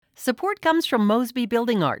Support comes from Mosby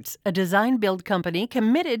Building Arts, a design-build company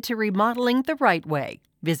committed to remodeling the right way.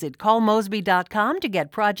 Visit callmosby.com to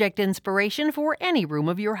get project inspiration for any room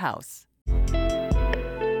of your house.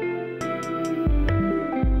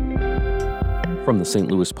 From the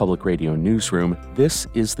St. Louis Public Radio newsroom, this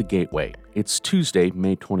is The Gateway. It's Tuesday,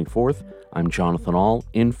 May 24th. I'm Jonathan Ahl,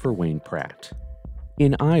 in for Wayne Pratt.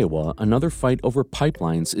 In Iowa, another fight over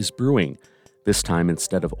pipelines is brewing. This time,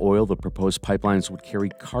 instead of oil, the proposed pipelines would carry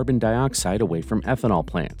carbon dioxide away from ethanol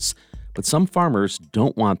plants. But some farmers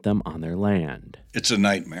don't want them on their land. It's a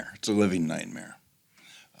nightmare. It's a living nightmare.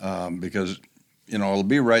 Because, it'll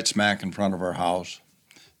be right smack in front of our house.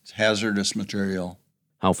 It's hazardous material.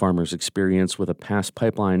 How farmers' experience with a past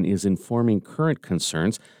pipeline is informing current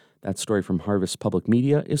concerns. That story from Harvest Public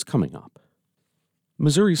Media is coming up.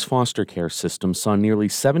 Missouri's foster care system saw nearly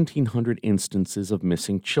 1,700 instances of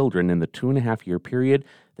missing children in the 2.5-year period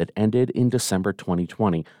that ended in December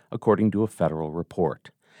 2020, according to a federal report.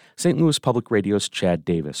 St. Louis Public Radio's Chad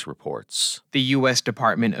Davis reports. The U.S.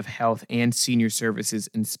 Department of Health and Senior Services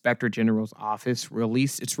Inspector General's office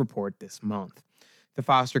released its report this month. The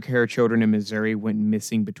foster care children in Missouri went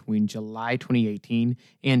missing between July 2018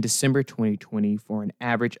 and December 2020 for an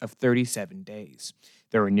average of 37 days.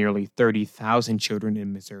 There are nearly 30,000 children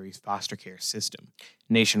in Missouri's foster care system.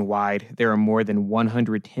 Nationwide, there are more than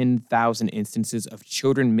 110,000 instances of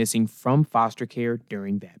children missing from foster care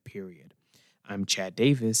during that period. I'm Chad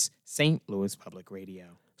Davis, St. Louis Public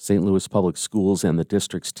Radio. St. Louis Public Schools and the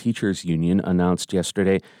district's teachers union announced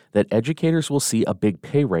yesterday that educators will see a big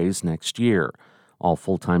pay raise next year. All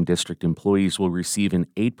full-time district employees will receive an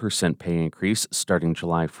 8% pay increase starting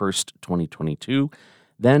July 1st, 2022.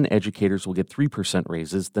 Then educators will get 3%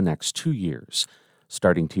 raises the next 2 years.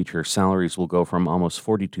 Starting teacher salaries will go from almost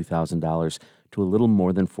 $42,000 to a little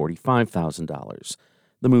more than $45,000.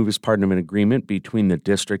 The move is part of an agreement between the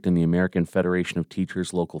district and the American Federation of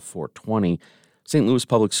Teachers Local 420. St. Louis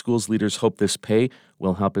Public Schools leaders hope this pay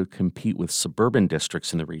will help it compete with suburban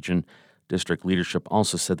districts in the region. District leadership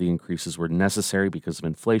also said the increases were necessary because of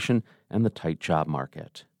inflation and the tight job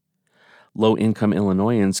market. Low-income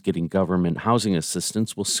Illinoisans getting government housing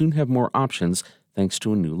assistance will soon have more options thanks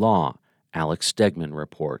to a new law. Alex Stegman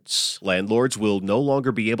reports. Landlords will no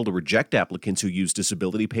longer be able to reject applicants who use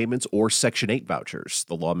disability payments or Section 8 vouchers.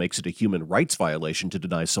 The law makes it a human rights violation to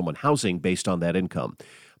deny someone housing based on that income.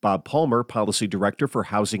 Bob Palmer, Policy Director for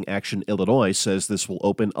Housing Action Illinois, says this will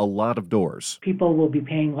open a lot of doors. People will be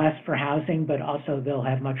paying less for housing, but also they'll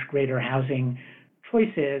have much greater housing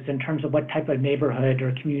choices in terms of what type of neighborhood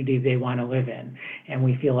or community they want to live in. And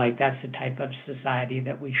we feel like that's the type of society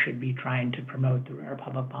that we should be trying to promote through our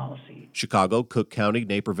public policy. Chicago, Cook County,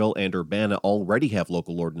 Naperville, and Urbana already have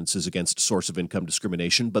local ordinances against source of income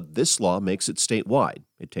discrimination, but this law makes it statewide.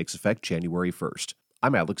 It takes effect January 1st.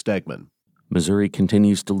 I'm Alex Degman. Missouri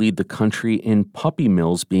continues to lead the country in puppy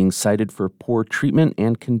mills being cited for poor treatment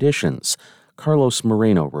and conditions. Carlos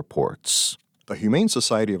Moreno reports. The Humane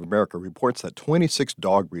Society of America reports that 26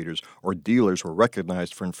 dog breeders or dealers were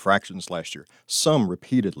recognized for infractions last year, some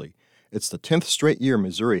repeatedly. It's the 10th straight year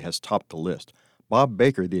Missouri has topped the list. Bob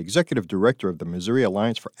Baker, the executive director of the Missouri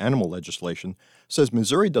Alliance for Animal Legislation, says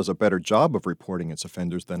Missouri does a better job of reporting its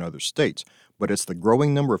offenders than other states, but it's the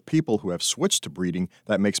growing number of people who have switched to breeding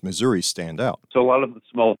that makes Missouri stand out. So a lot of the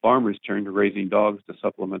small farmers turn to raising dogs to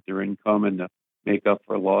supplement their income and to make up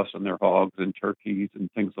for loss on their hogs and turkeys and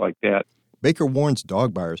things like that. Baker warns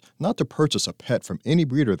dog buyers not to purchase a pet from any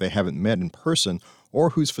breeder they haven't met in person or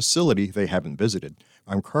whose facility they haven't visited.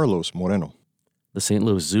 I'm Carlos Moreno. The St.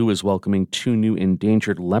 Louis Zoo is welcoming 2 new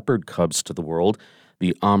endangered leopard cubs to the world.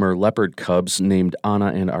 The Amur leopard cubs, named Anna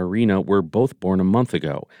and Arina, were both born a month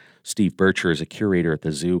ago. Steve Bircher is a curator at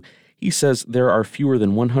the zoo. He says there are fewer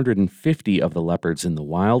than 150 of the leopards in the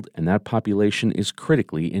wild, and that population is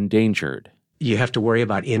critically endangered. You have to worry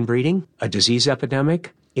about inbreeding, a disease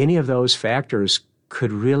epidemic. Any of those factors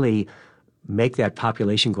could really make that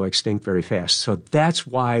population go extinct very fast. So that's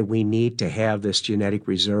why we need to have this genetic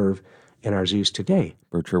reserve in our zoos today.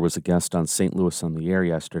 Bircher was a guest on St. Louis on the Air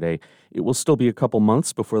yesterday. It will still be a couple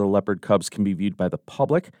months before the leopard cubs can be viewed by the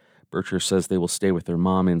public. Bircher says they will stay with their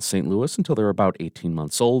mom in St. Louis until they're about 18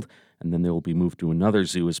 months old, and then they will be moved to another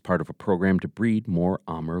zoo as part of a program to breed more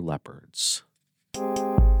Amur leopards.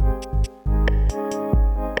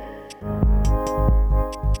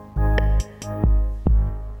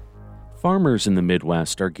 Farmers in the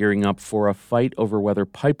Midwest are gearing up for a fight over whether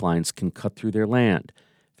pipelines can cut through their land.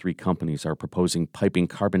 3 companies are proposing piping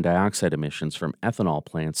carbon dioxide emissions from ethanol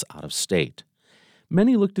plants out of state.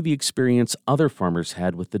 Many look to the experience other farmers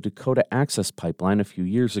had with the Dakota Access Pipeline a few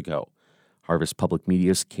years ago. Harvest Public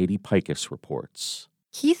Media's Katie Pikus reports.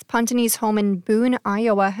 Keith Puntney's home in Boone,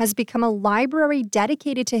 Iowa has become a library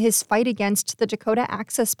dedicated to his fight against the Dakota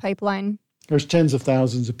Access Pipeline. There's tens of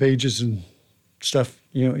thousands of pages and stuff,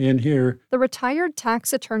 in here. The retired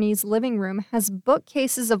tax attorney's living room has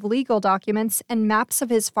bookcases of legal documents and maps of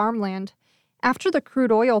his farmland. After the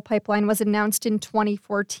crude oil pipeline was announced in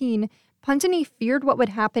 2014, Puntney feared what would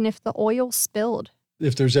happen if the oil spilled.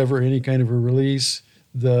 If there's ever any kind of a release,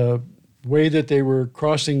 the way that they were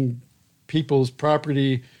crossing people's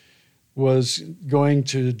property was going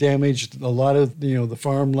to damage a lot of, the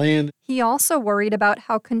farmland. He also worried about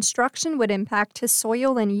how construction would impact his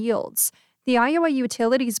soil and yields. The Iowa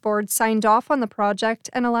Utilities Board signed off on the project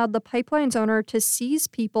and allowed the pipeline's owner to seize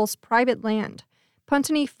people's private land.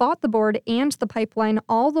 Puntney fought the board and the pipeline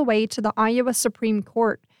all the way to the Iowa Supreme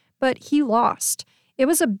Court, but he lost. It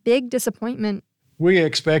was a big disappointment. We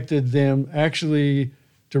expected them actually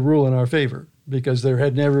to rule in our favor because there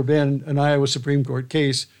had never been an Iowa Supreme Court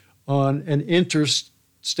case on an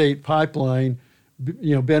interstate pipeline,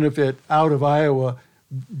 benefit out of Iowa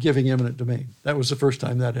giving eminent domain. That was the first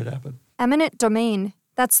time that had happened. Eminent domain,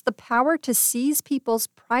 that's the power to seize people's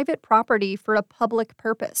private property for a public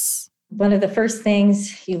purpose. One of the first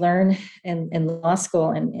things you learn in law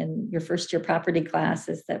school and in your first year property class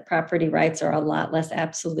is that property rights are a lot less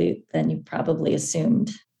absolute than you probably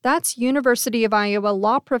assumed. That's University of Iowa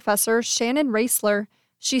law professor Shannon Raisler.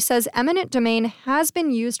 She says eminent domain has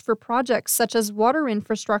been used for projects such as water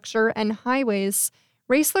infrastructure and highways.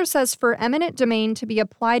 Raisler says for eminent domain to be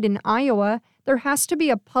applied in Iowa, there has to be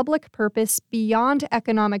a public purpose beyond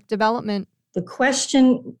economic development. The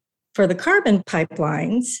question for the carbon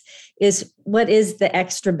pipelines is, what is the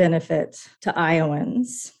extra benefit to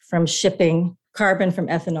Iowans from shipping carbon from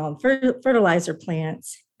ethanol and fertilizer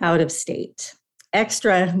plants out of state?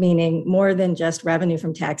 Extra meaning more than just revenue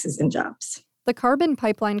from taxes and jobs. The carbon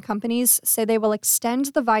pipeline companies say they will extend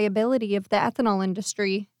the viability of the ethanol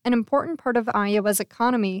industry, an important part of Iowa's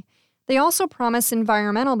economy. They also promise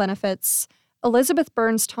environmental benefits. Elizabeth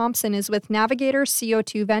Burns-Thompson is with Navigator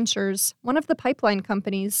CO2 Ventures, one of the pipeline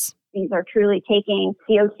companies. These are truly taking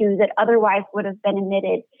CO2 that otherwise would have been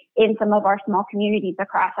emitted in some of our small communities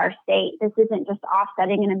across our state. This isn't just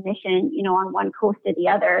offsetting an emission, on one coast to the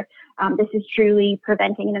other. This is truly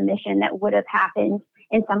preventing an emission that would have happened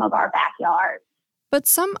in some of our backyards. But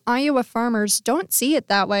some Iowa farmers don't see it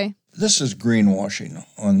that way. This is greenwashing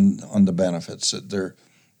on the benefits that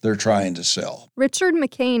they're trying to sell. Richard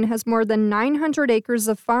McCain has more than 900 acres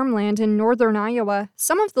of farmland in northern Iowa.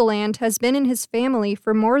 Some of the land has been in his family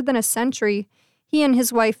for more than a century. He and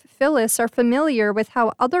his wife, Phyllis, are familiar with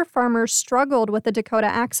how other farmers struggled with the Dakota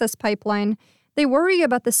Access Pipeline. They worry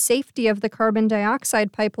about the safety of the carbon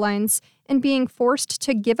dioxide pipelines and being forced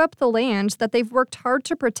to give up the land that they've worked hard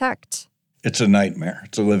to protect. It's a nightmare.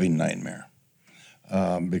 It's a living nightmare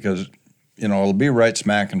because, it'll be right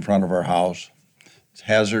smack in front of our house. It's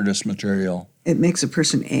hazardous material. It makes a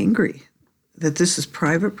person angry that this is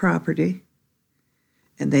private property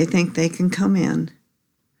and they think they can come in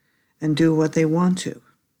and do what they want to.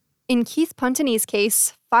 In Keith Puntney's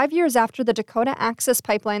case, 5 years after the Dakota Access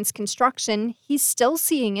Pipeline's construction, he's still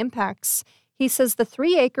seeing impacts. He says the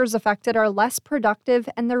 3 acres affected are less productive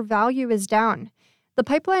and their value is down. The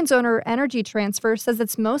pipeline's owner, Energy Transfer, says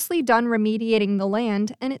it's mostly done remediating the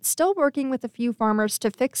land and it's still working with a few farmers to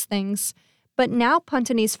fix things. But now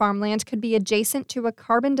Puntney's farmland could be adjacent to a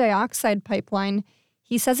carbon dioxide pipeline.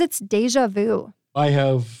 He says it's deja vu. I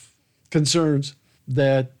have concerns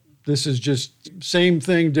that this is just same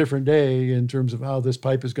thing, different day in terms of how this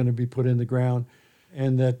pipe is going to be put in the ground,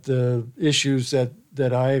 and that the issues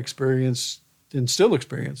that I experienced and still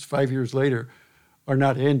experience 5 years later are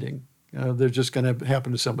not ending. They're just going to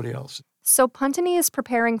happen to somebody else. So Puntney is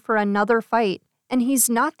preparing for another fight, and he's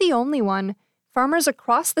not the only one. Farmers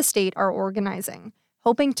across the state are organizing,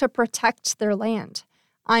 hoping to protect their land.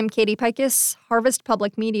 I'm Katie Pikus, Harvest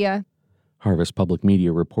Public Media. Harvest Public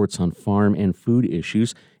Media reports on farm and food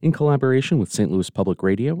issues in collaboration with St. Louis Public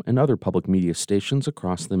Radio and other public media stations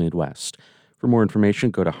across the Midwest. For more information,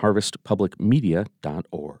 go to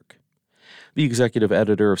harvestpublicmedia.org. The executive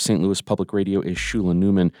editor of St. Louis Public Radio is Shula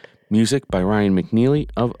Newman. Music by Ryan McNeely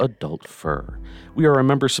of Adult Fur. We are a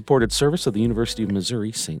member-supported service of the University of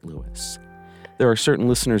Missouri, St. Louis. There are certain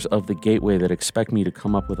listeners of The Gateway that expect me to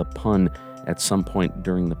come up with a pun at some point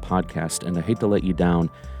during the podcast, and I hate to let you down.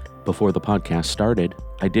 Before the podcast started,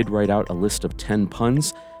 I did write out a list of 10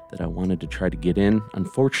 puns that I wanted to try to get in.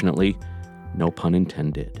 Unfortunately, no pun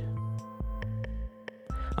intended.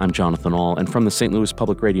 I'm Jonathan Ahl, and from the St. Louis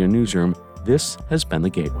Public Radio Newsroom, this has been The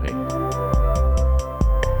Gateway.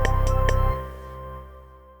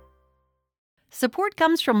 Support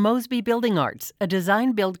comes from Mosby Building Arts, a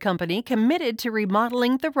design-build company committed to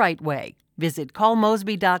remodeling the right way. Visit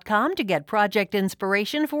callmosby.com to get project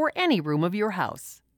inspiration for any room of your house.